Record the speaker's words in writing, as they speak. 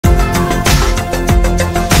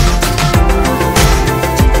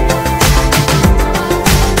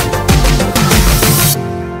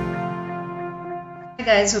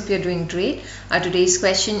guys, hope you're doing great. Today's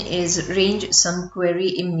question is range sum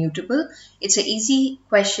query immutable. It's an easy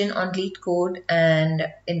question on LeetCode and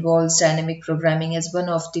involves dynamic programming as one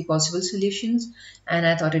of the possible solutions, and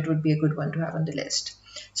I thought it would be a good one to have on the list.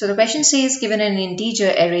 So the question says, given an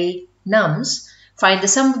integer array nums, find the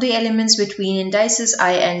sum of the elements between indices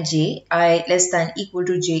I and j, I less than equal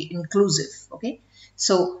to j inclusive. Okay,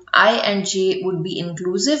 so I and j would be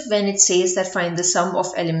inclusive when it says that find the sum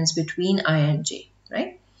of elements between I and j,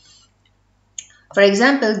 right? For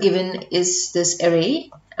example, given is this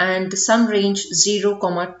array and the sum range 0,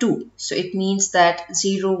 2. So it means that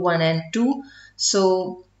 0, 1 and 2.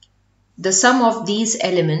 So the sum of these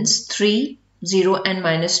elements 3, 0 and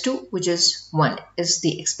 -2, which is 1, is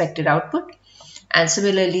the expected output, and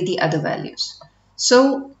similarly the other values.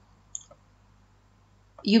 So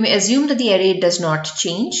you may assume that the array does not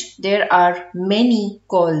change. There are many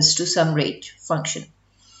calls to sumRange function.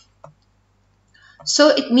 So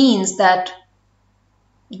it means that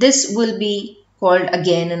this will be called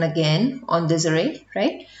again and again on this array,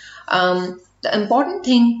 right? The important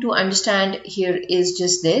thing to understand here is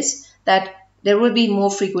just this, that there will be more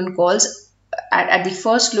frequent calls. At the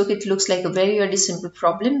first look, it looks like a very simple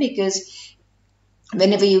problem, because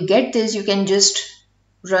whenever you get this, you can just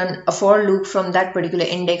run a for loop from that particular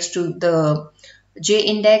index to the j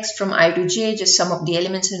index, from I to j, just sum up the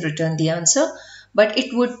elements and return the answer. But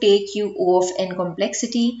it would take you O of n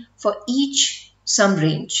complexity for each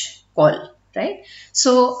sumRange call, right?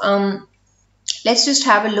 So let's just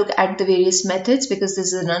have a look at the various methods, because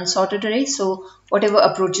this is an unsorted array. So whatever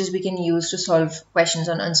approaches we can use to solve questions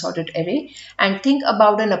on unsorted array, and think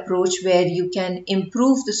about an approach where you can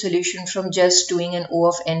improve the solution from just doing an O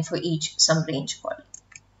of n for each sumRange call.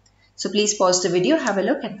 So please pause the video, have a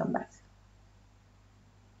look and come back.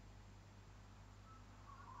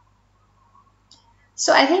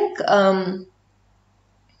 So I think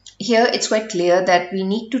here it's quite clear that we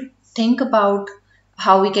need to think about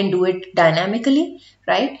how we can do it dynamically,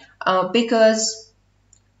 right? Because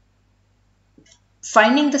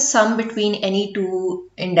finding the sum between any two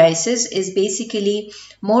indices is basically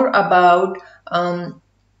more about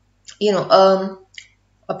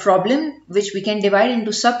a problem which we can divide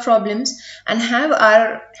into sub-problems and have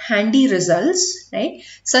our handy results, right?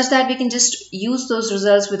 Such that we can just use those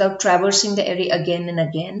results without traversing the array again and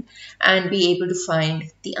again and be able to find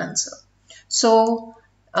the answer. So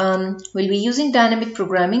we'll be using dynamic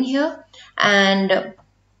programming here, and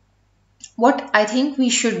what I think we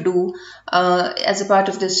should do as a part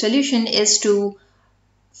of this solution is to,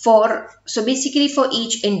 basically for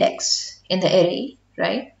each index in the array,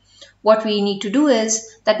 right? What we need to do is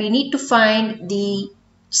that we need to find the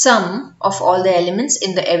sum of all the elements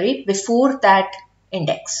in the array before that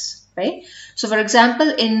index, right? So for example,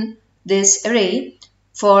 in this array,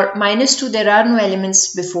 for -2, there are no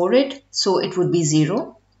elements before it, so it would be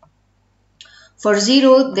 0. For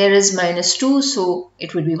 0, there is -2, so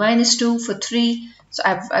it would be -2. For 3, so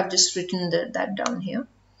I've just written that down here.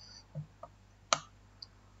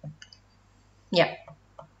 Yeah.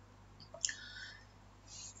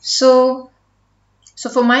 So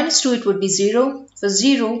for -2, it would be 0. For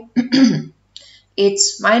 0,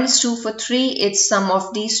 it's -2. For 3, it's sum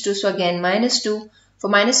of these two. So again, -2. For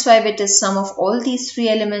 -5, it is sum of all these three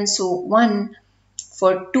elements. So 1.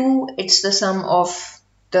 For 2, it's the sum of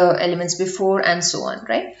the elements before, and so on,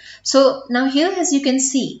 right? So now here, as you can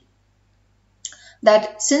see,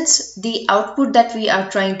 that since the output that we are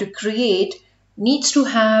trying to create needs to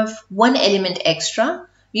have one element extra,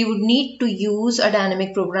 we would need to use a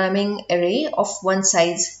dynamic programming array of one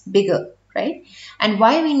size bigger, right? And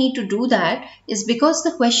why we need to do that is because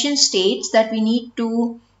the question states that we need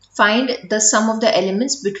to find the sum of the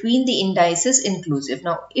elements between the indices inclusive.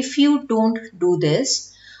 Now, if you don't do this,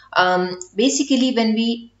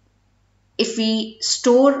 basically if we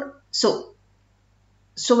store, so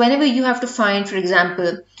whenever you have to find, for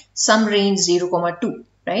example, sum range 0, 2,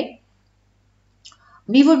 right?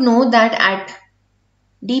 We would know that at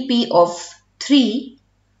dp of 3,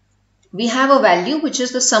 we have a value which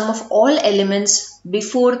is the sum of all elements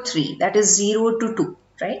before 3, that is 0 to 2,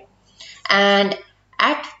 right? And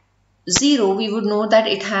at 0, we would know that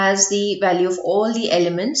it has the value of all the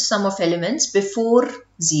elements, sum of elements before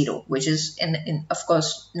 0, which is of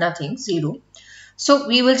course nothing, 0. So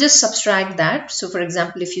we will just subtract that. So for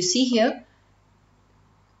example, if you see here,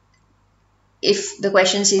 if the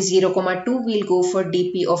question says 0, 2, we'll go for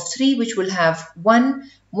dp of 3, which will have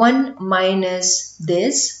 1. 1 minus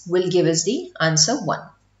this will give us the answer 1.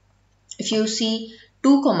 If you see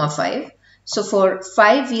 2, 5, so for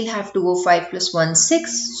 5, we'll have to go 5 plus 1,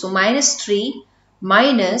 6. So -3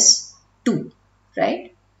 minus 2,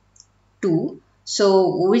 right? 2.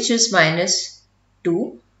 so which is minus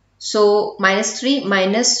 2. So minus 3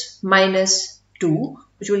 minus 2,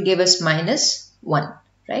 which will give us minus 1,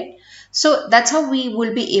 right? So that's how we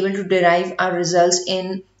will be able to derive our results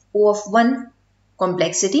in O of 1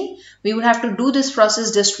 complexity. We will have to do this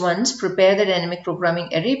process just once, prepare the dynamic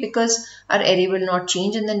programming array, because our array will not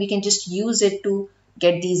change, and then we can just use it to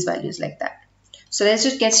get these values like that. So let's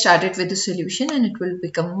just get started with the solution and it will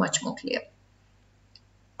become much more clear.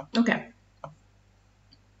 Okay.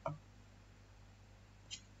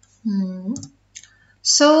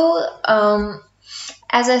 So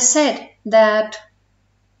as I said that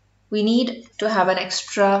we need to have an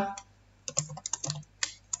extra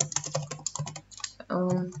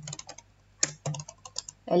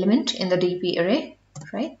element in the DP array,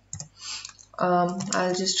 right?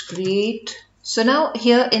 I'll just create. So now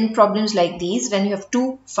here in problems like these, when you have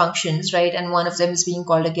two functions, right, and one of them is being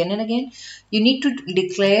called again and again, you need to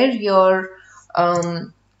declare your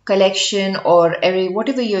collection or array,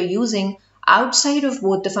 whatever you're using, outside of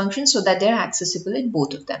both the functions so that they're accessible in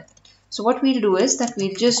both of them. So what we'll do is that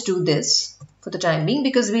we'll just do this for the time being,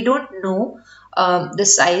 because we don't know the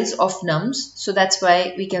size of nums, so that's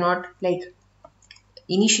why we cannot like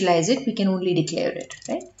initialize it, we can only declare it,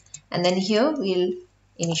 right? And then here we'll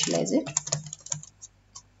initialize it.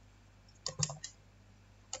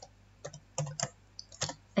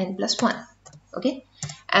 N plus 1, okay?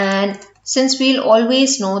 And since we'll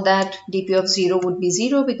always know that dp of 0 would be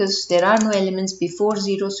 0 because there are no elements before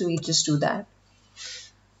 0, so we just do that.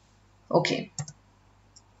 Okay.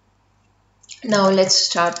 Now let's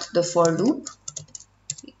start the for loop.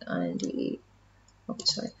 And okay,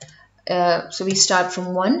 sorry. So we start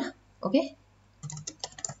from 1, okay?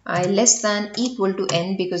 I less than equal to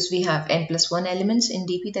n, because we have n plus 1 elements in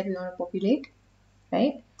dp that we want to populate,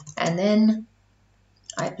 right? And then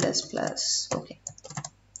I plus plus, okay.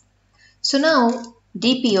 So now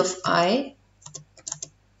dp of I,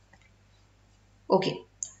 okay,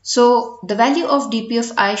 so the value of dp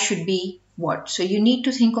of I should be what? So you need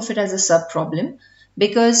to think of it as a sub problem,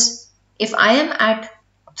 because if I am at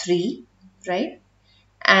 3, right,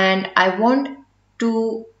 and I want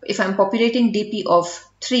to, if I'm populating dp of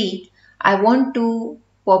 3, I want to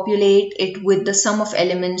populate it with the sum of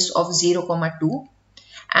elements of 0, 2,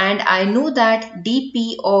 and I know that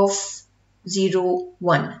dp of 0,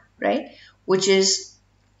 1, right, which is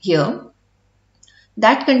here,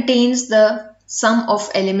 that contains the sum of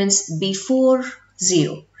elements before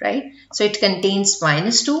 0, right? So it contains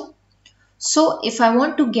minus 2. So if I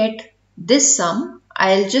want to get this sum,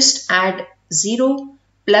 I'll just add 0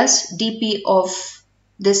 plus dp of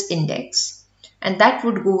this index, and that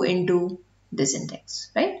would go into this index,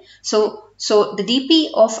 right? So the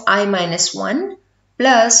dp of I minus 1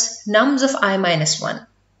 plus nums of I minus 1,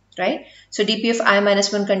 right? So dp of I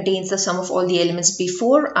minus 1 contains the sum of all the elements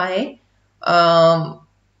before I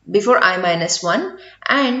minus 1,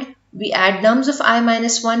 and we add nums of I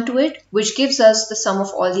minus 1 to it, which gives us the sum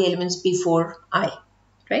of all the elements before I,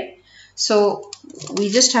 right? So we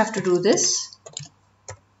just have to do this.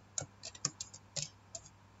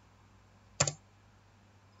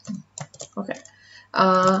 Okay,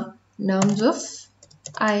 nums of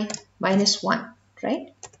I minus 1,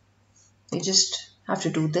 right? We just have to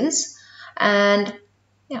do this, and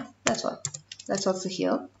yeah, that's all for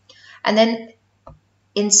here. And then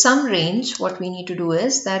in sumRange, what we need to do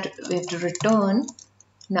is that we have to return.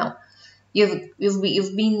 Now you've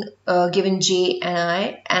been given j and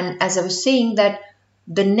I, and as I was saying that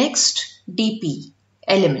the next dp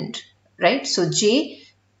element, right? So j,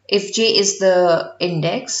 if j is the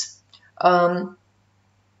index,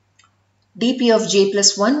 dp of j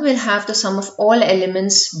plus 1 will have the sum of all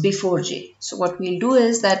elements before j. So what we'll do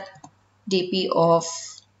is that dp of,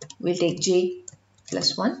 we'll take j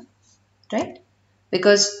plus 1, right?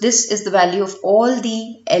 Because this is the value of all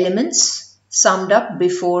the elements summed up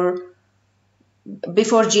before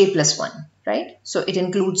j plus 1, right? So it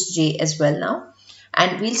includes j as well now,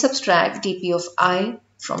 and we'll subtract dp of I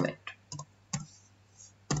from it,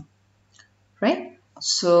 right?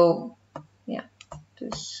 So yeah,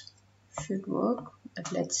 this should work,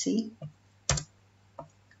 but let's see.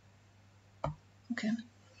 Okay.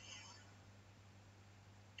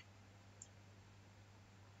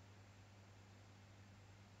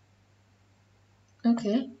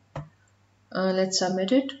 Okay, let's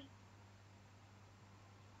submit it.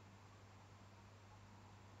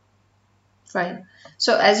 Fine.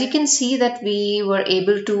 So as you can see that we were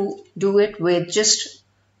able to do it with just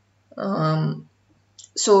you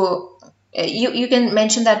can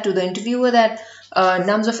mention that to the interviewer that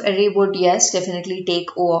nums of array would, yes, definitely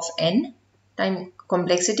take O of n time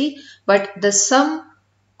complexity, but the sum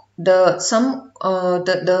the sum,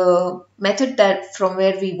 the method that from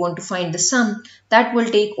where we want to find the sum, that will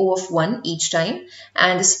take O of 1 each time,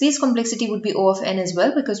 and the space complexity would be O of n as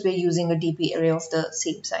well, because we're using a DP array of the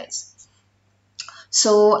same size.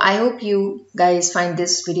 So I hope you guys find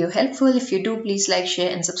this video helpful. If you do, please like,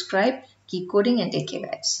 share and subscribe. Keep coding and take care,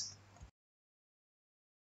 guys.